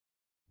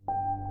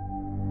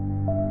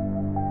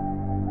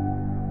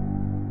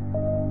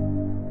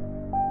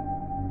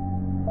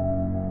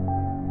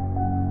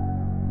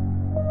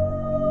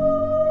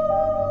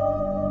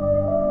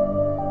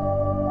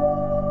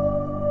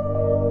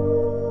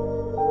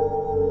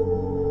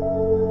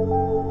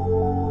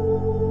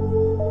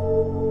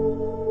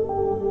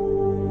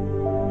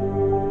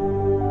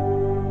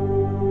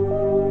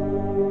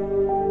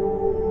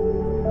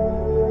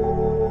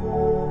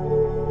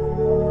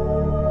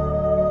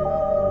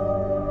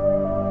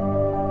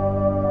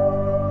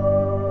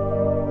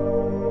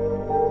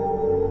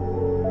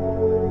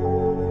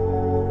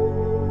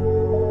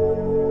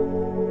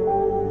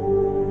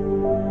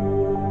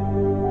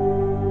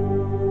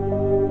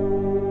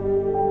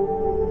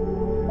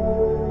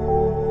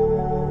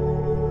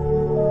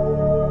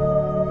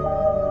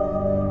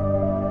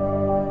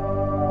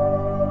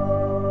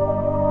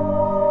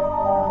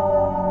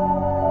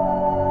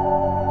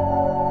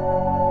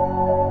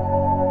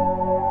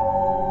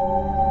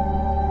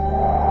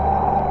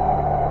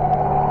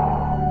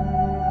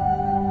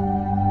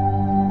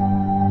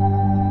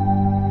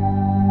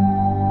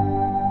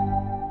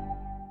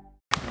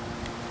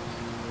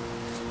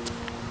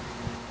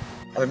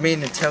been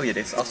meaning to tell you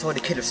this. I saw the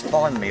kid have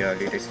spined me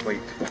earlier this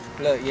week.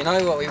 Look, you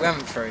know what we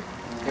went through.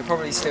 You're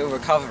probably still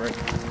recovering.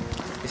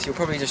 Because you're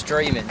probably just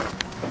dreaming.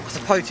 I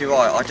suppose you're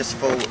right, I just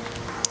thought...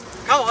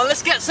 Come on,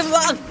 let's get some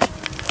lunch!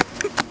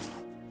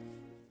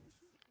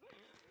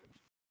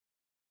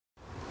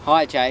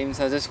 Hi James,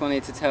 I just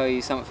wanted to tell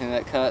you something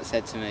that Kurt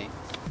said to me.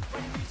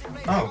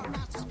 Oh,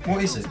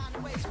 what is it?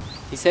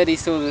 He said he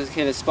saw the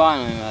killer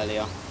spying on him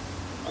earlier.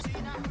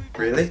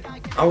 Really?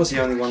 I was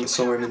the only one that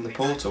saw him in the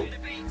portal.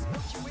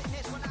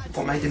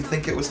 What made him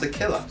think it was the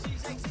killer?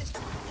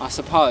 I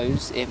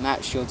suppose it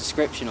matched your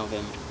description of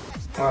him.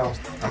 Well,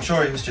 I'm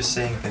sure he was just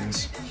seeing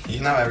things.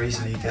 You know how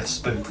easily he gets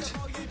spooked.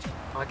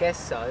 I guess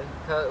so.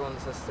 Kurt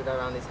wants us to go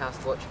around his house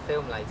to watch a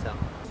film later.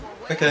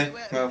 Okay,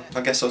 well,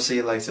 I guess I'll see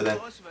you later then.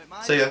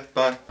 See ya,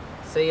 bye.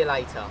 See you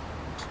later.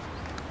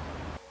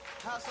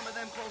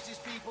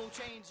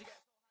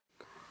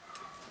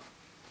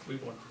 We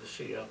wanted to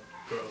see her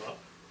grow up,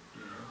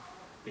 you know,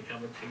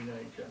 become a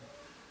teenager,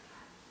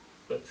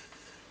 but...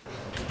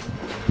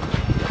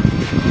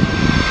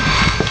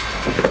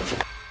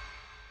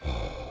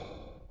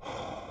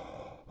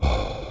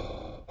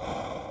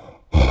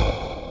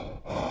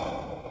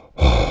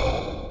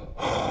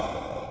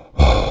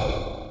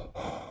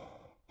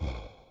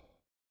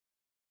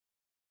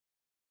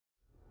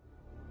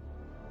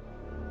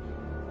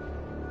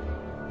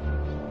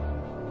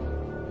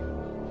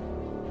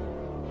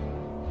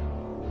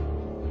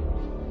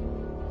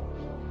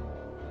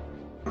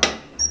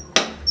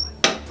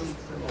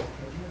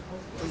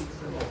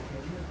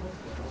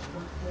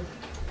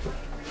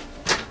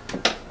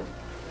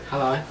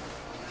 Hello.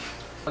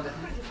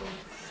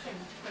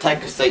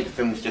 Take a seat, the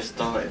film's just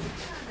started.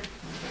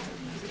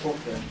 What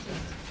film?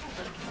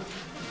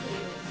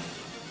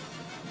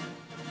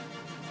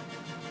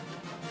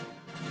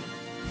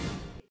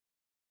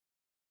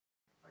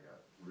 I got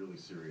really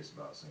serious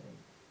about singing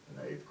in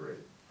the 8th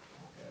grade,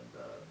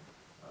 and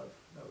I've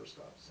never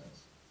stopped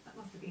since. That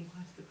must have been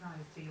quite a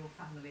surprise to your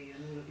family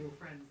and all of your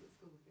friends at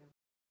school.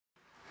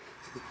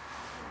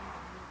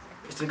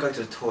 Just to go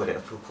to the toilet, I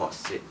feel quite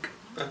sick.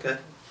 Okay.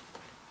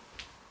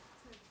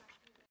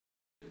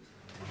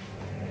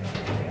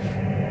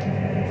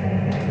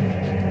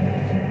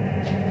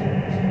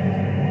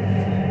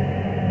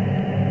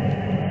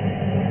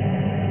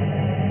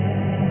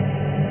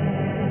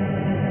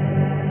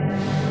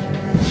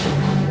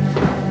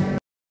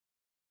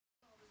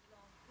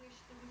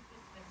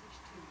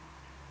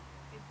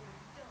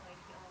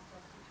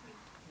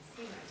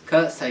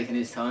 Kurt's taking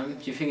his time.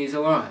 Do you think he's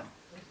alright?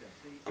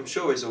 I'm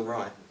sure he's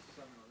alright.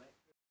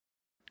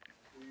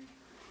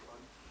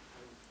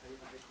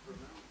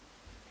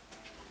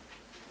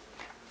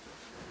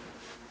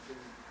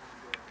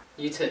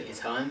 You took your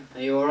time.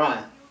 Are you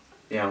alright?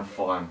 Yeah, I'm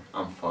fine.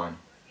 I'm fine.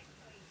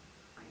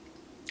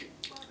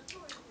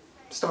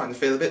 Starting to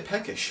feel a bit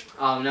peckish.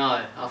 Oh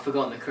no, I've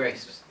forgotten the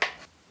crisps.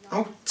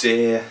 Oh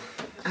dear.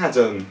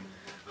 Adam.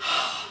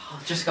 I'll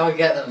just go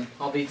get them.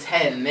 I'll be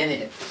 10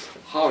 minutes.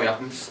 Hurry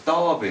up, I'm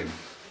starving.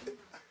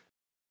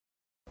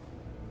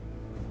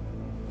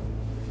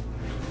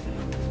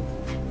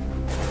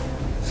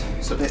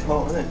 It's a bit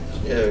hot, isn't it?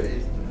 Yeah, it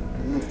is.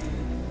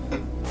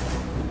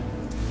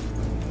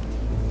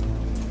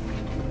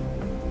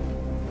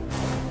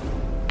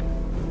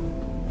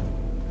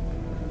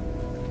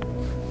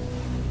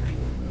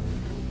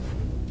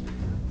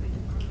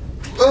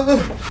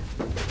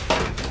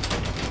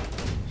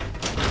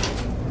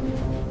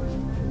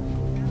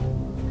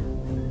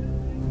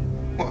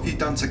 What have you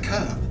done to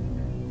Kurt?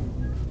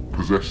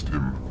 Possessed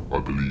him, I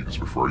believe is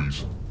the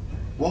phrase.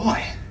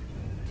 Why?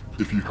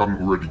 If you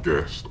hadn't already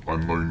guessed,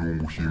 I'm no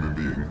normal human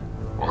being.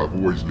 I have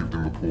always lived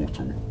in the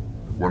portal.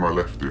 When I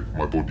left it,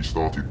 my body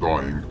started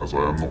dying as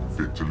I am not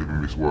fit to live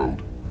in this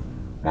world.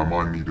 My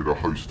mind needed a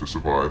host to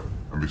survive,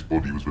 and this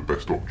body was the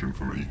best option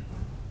for me.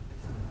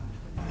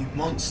 You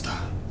monster.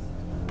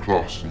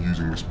 Plus,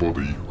 using this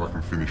body, I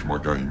can finish my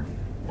game.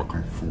 I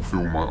can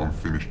fulfill my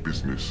unfinished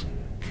business,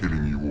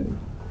 killing you all.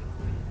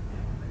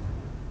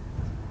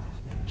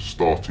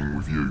 Starting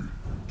with you.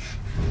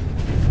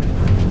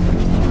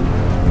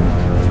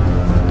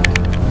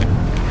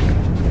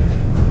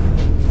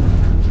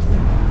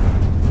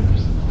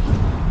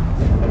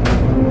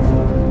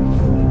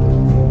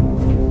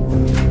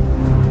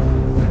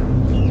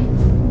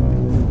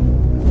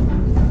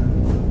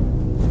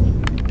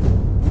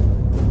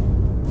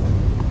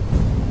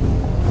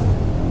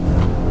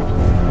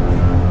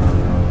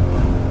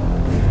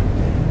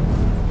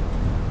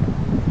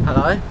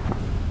 Hello?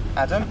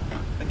 Adam,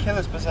 the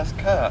killer's possessed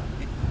Kurt.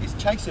 He's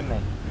chasing me.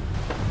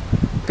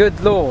 Good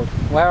lord,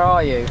 where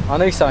are you? I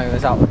knew something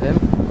was up with him.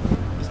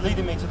 He's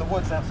leading me to the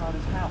woods outside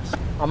his house.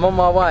 I'm on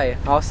my way.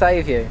 I'll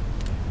save you.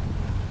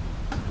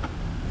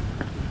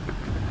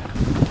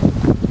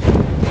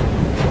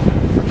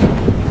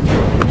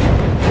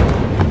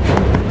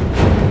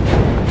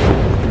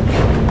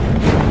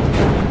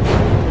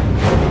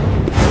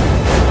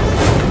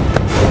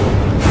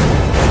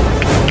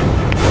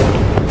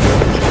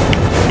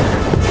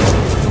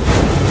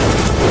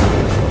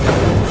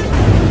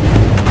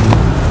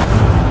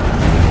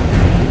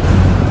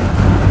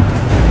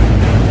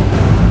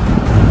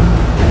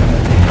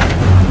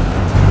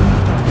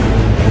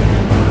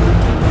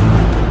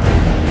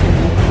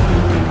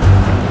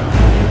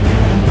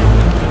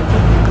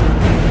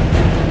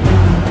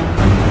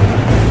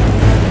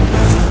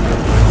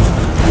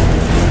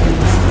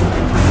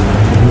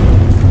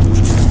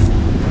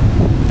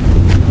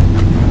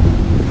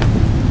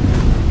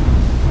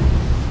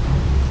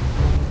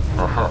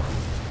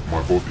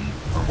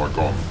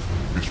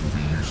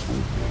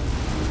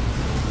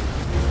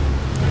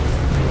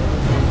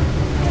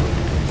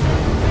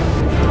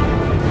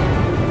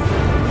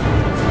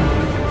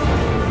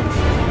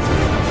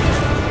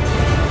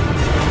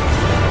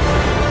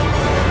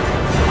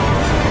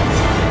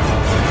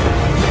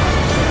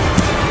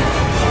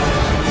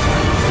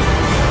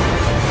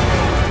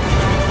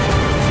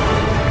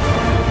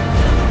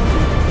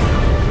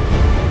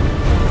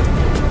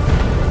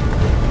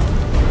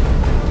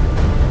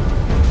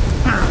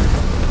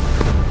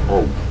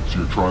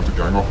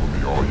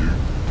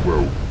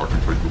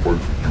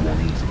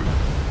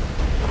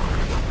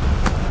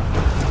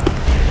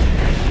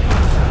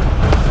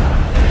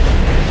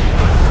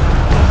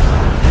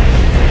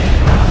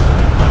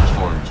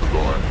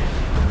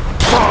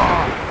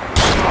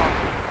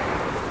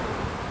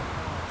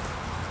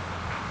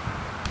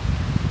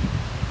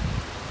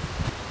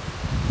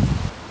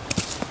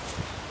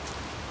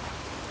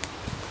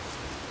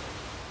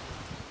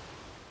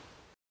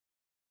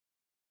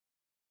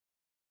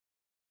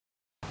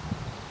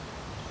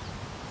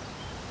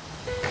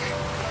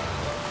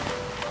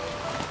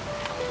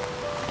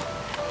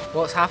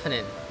 What's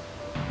happening?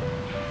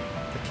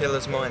 The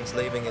killer's mind's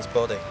leaving his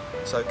body.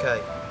 It's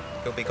okay.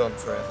 He'll be gone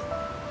forever.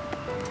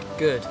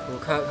 Good. Will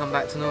Kurt come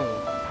back to normal?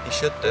 He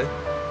should do.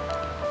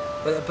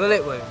 But the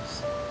bullet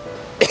wounds.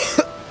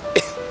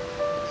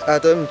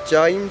 Adam,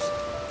 James?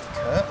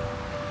 Kurt?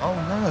 Oh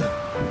no.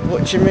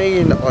 What do you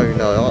mean, oh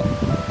no?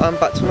 I'm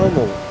back to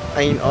normal,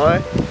 ain't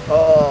I?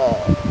 Oh.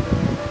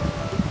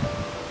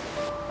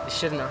 This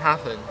shouldn't have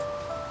happened.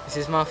 This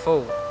is my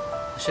fault.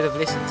 I should have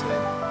listened to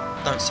him.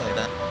 Don't say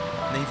that.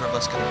 Neither of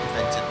us could have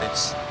prevented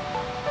this.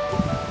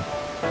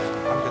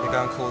 I'm going to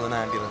go and call an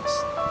ambulance.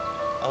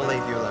 I'll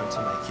leave you alone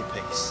to make your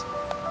peace.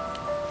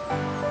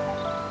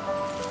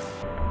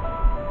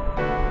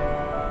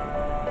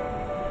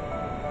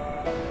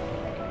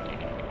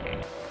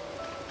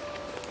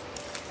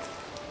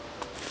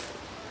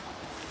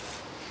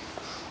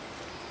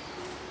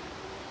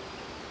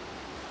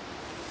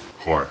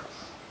 Hi,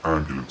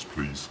 ambulance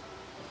please.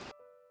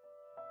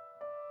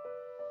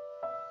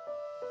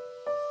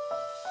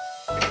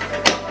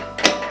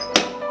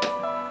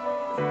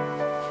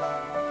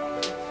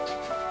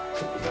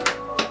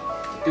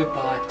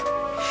 Goodbye.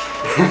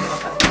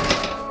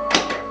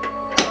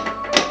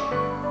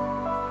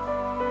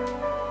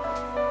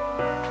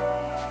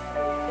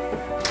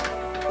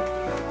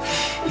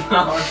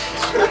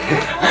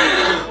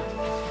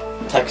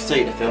 Take a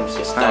seat, the film's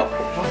just stopped.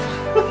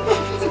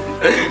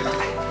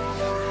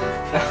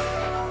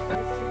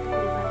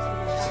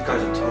 Just go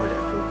to the toilet, I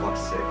feel quite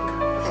sick.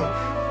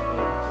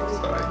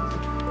 Sorry.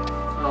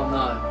 Oh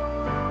no.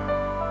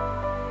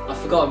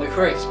 I've forgotten the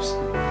crisps.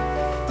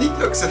 He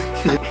looks at the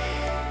kid.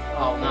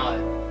 Oh no.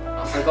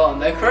 I've forgotten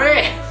the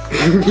crisps.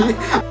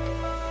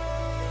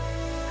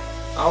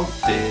 Oh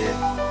dear.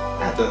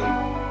 Adam.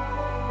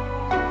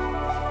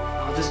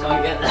 I'll just go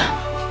and get them.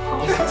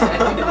 It's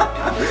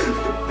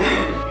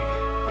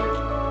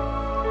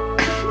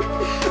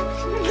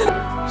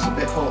a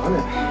bit hot, isn't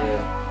it?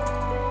 Yeah.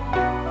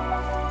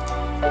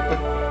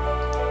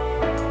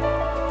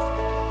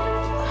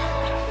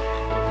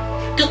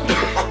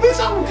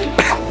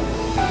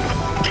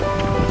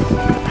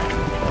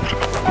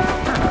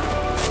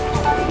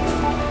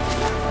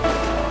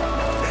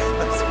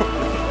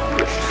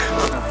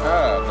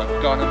 My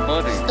gun and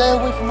body. Stay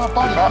away from my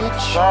body,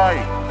 bitch.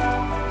 Right.